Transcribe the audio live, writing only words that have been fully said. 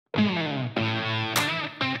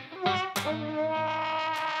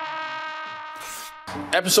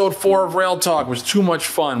Episode 4 of Rail Talk was too much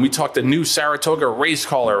fun. We talked to new Saratoga race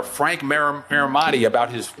caller Frank Maramati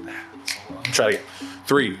about his... Try to get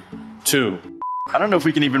 3, 2... I don't know if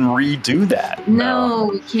we can even redo that. No,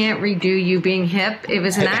 we can't redo you being hip. It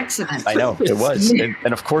was an accident. I know, it was.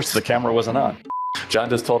 And of course, the camera wasn't on. John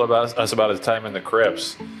just told us about his time in the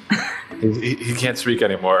crypts. He can't speak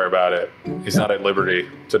anymore about it. He's not at liberty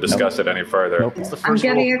to discuss it any further. Nope. I'm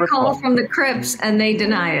getting a call from the Crips, and they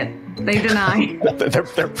deny it. They deny.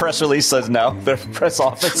 Their press release says no. Their press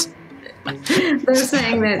office. They're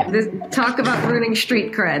saying that this, talk about ruining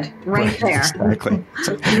street cred right there. Exactly.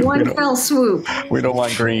 One fell swoop. We don't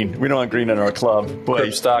want green. We don't want green in our club.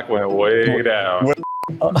 Crip stock went way down.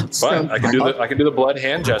 But I can do the blood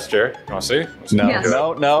hand gesture. You want to see? No, Yes.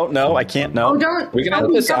 no, I can't. No. Oh, don't. We can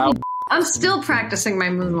edit this out. I'm still practicing my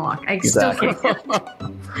moonwalk. I still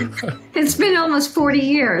can't. It's been almost 40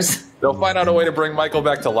 years. They'll find out a way to bring Michael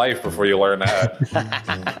back to life before you learn that.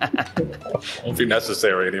 Won't be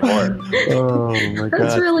necessary anymore. Oh my God.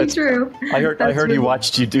 That's really true. I heard he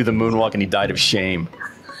watched you do the moonwalk and he died of shame.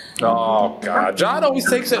 Oh God, John always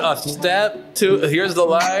takes it a step to. Here's the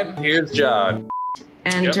line. Here's John.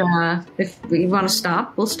 And if we want to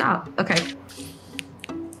stop, we'll stop. Okay.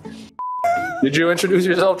 Did you introduce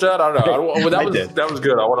yourself, John? I don't know. That was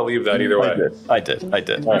good. I want to leave that either way. I did. All right,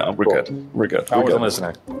 No, we're cool. good. We're good. I wasn't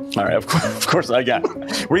listening. All right, of course. We're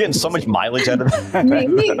getting so much mileage out of that.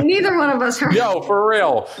 Neither one of us heard. Yo, for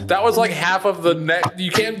real. That was like half of the net.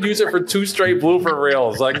 You can't use it for 2 straight blooper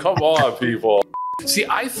reels. Like, come on, people. See,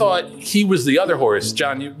 I thought he was the other horse.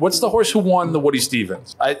 John, what's the horse who won the Woody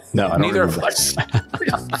Stevens? No, I don't neither of remember. us.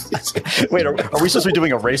 Wait, are we supposed to be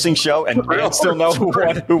doing a racing show and still know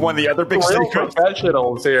who won the other big Real secret?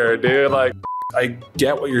 professionals here, dude. Like, I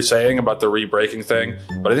get what you're saying about the re-breaking thing,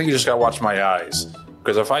 but I think you just gotta watch my eyes.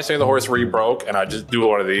 Because if I say the horse re-broke and I just do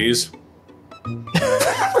one of these,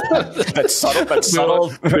 That's subtle.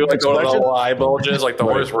 feel like one of the little eye bulges, like the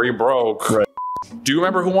horse re-broke. Right. Do you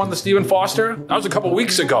remember who won the Stephen Foster? That was a couple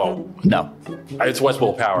weeks ago. No. It's West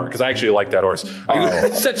Will Power, because I actually like that horse. I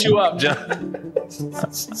set you up, John.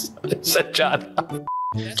 Set John up.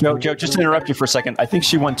 No, Joe, just to interrupt you for a second, I think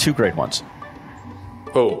she won 2 grade ones.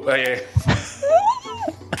 Who? Hey.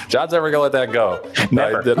 John's never gonna let that go.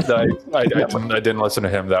 Never. I didn't listen to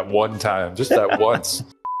him that one time, just that once.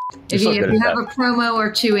 If you have a promo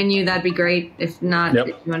or 2 in you, that'd be great. If not, if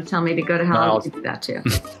you want to tell me to go to hell, you can do that too.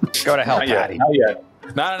 Go to hell, Not Patty. yet.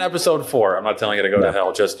 Not in episode 4. I'm not telling you to go to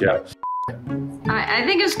hell just yet. I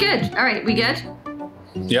think it's good. All right, we good?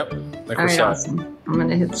 Yep. I think All we're right, set. awesome. I'm going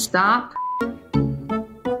to hit stop.